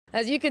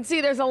As you can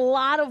see, there's a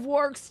lot of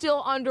work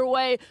still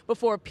underway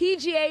before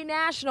PGA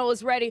National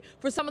is ready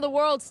for some of the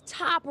world's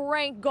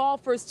top-ranked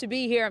golfers to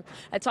be here.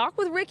 I talked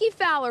with Ricky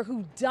Fowler,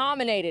 who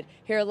dominated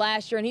here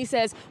last year, and he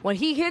says when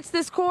he hits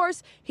this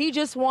course, he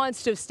just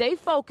wants to stay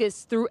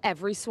focused through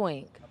every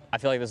swing. I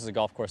feel like this is a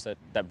golf course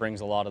that brings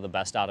a lot of the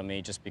best out of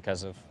me just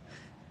because of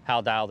how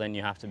dialed in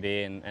you have to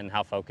be and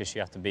how focused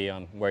you have to be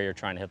on where you're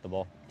trying to hit the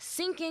ball.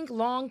 Sinking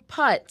long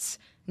putts,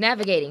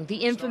 navigating the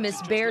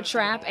infamous bear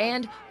trap,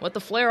 and with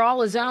the flair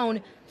all his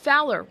own,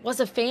 Fowler was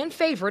a fan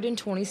favorite in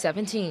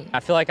 2017.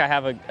 I feel like I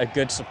have a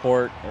good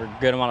support or a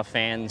good amount of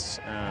fans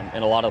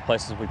in a lot of the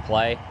places we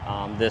play.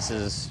 This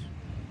is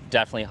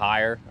definitely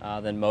higher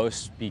than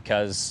most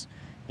because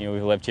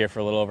we've lived here for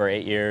a little over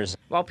 8 years.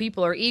 While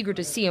people are eager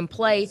to see him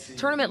play,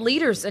 tournament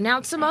leaders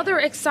announced some other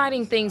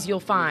exciting things you'll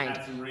find,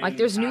 like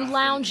there's new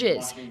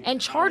lounges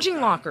and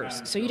charging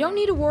lockers, so you don't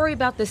need to worry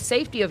about the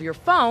safety of your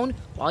phone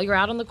while you're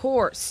out on the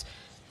course.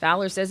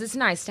 Fowler says it's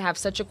nice to have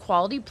such a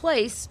quality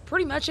place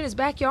pretty much in his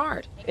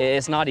backyard.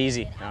 It's not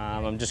easy.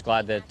 I'm just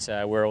glad that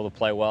we were able to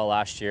play well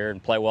last year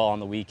and play well on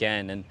the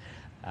weekend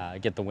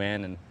and get the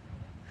win. And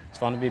it's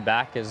fun to be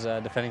back as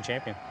a defending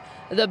champion.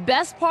 The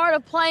best part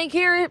of playing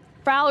here,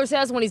 Fowler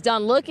says, when he's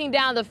done looking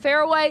down the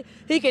fairway,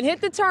 he can hit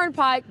the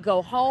turnpike,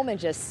 go home, and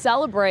just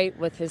celebrate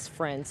with his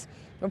friends.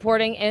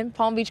 Reporting in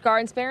Palm Beach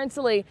Gardens, Farron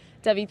Salee,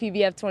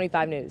 WPBF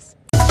 25 News.